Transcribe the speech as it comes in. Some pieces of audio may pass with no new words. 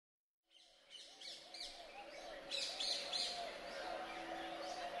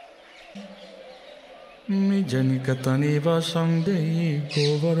Nijanikatanivasaṁ dehi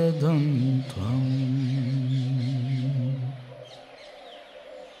govardhan tvam.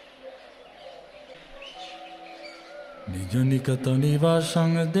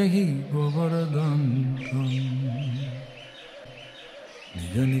 Nijanikatanivasaṁ dehi govardhan tvam.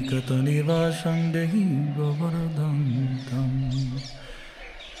 Nijanikatanivasaṁ dehi govardhan tvam.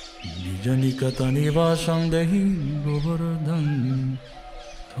 Nijanikatanivasaṁ dehi govardhan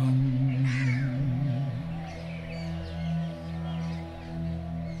tvam.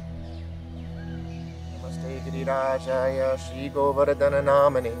 Girirajaya Shri Govardhana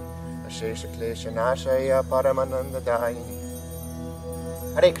Namani Ashesha Klesha Nashaya Paramanandadayini.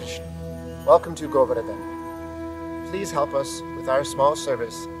 Hare Krishna. Welcome to Govardhana. Please help us with our small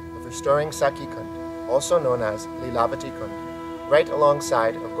service of restoring Sakhi Kunda, also known as Lilavati Kunda, right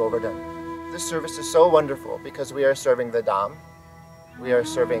alongside of Govardhana. This service is so wonderful because we are serving the Dham, we are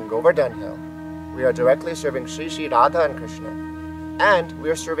serving Govardhan Hill, we are directly serving Shri Radha and Krishna, and we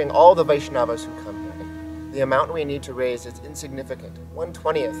are serving all the Vaishnavas who come here. The amount we need to raise is insignificant,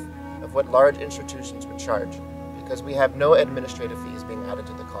 1/20th of what large institutions would charge, because we have no administrative fees being added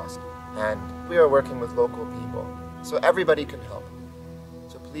to the cost. And we are working with local people, so everybody can help.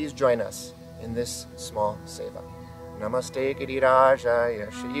 So please join us in this small seva. Namaste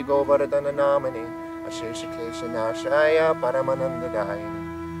Girirajaya Shri Govardhana Namani Ashesha Klesha Nashaya Paramanandadayini.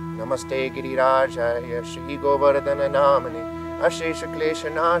 Namaste Girirajaya Shri Govardhana Namani Ashesha Klesha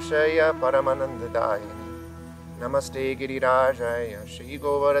Nashaya Paramanandadayini. Namaste Girirajaya Shri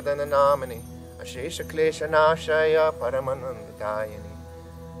Govardhana Namani Ashesha Klesha Nashaya Paramanandadayini.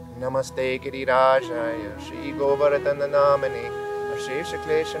 Namaste Girirajaya Shri Govardhana Namani Ashesha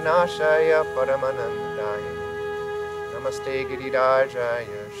Klesha Nashaya Paramanandadayini. Namaste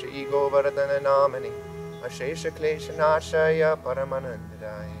Girirajaya Shri Govardhana Namani Ashesha Klesha Nashaya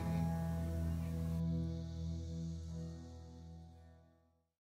Paramanandadayini.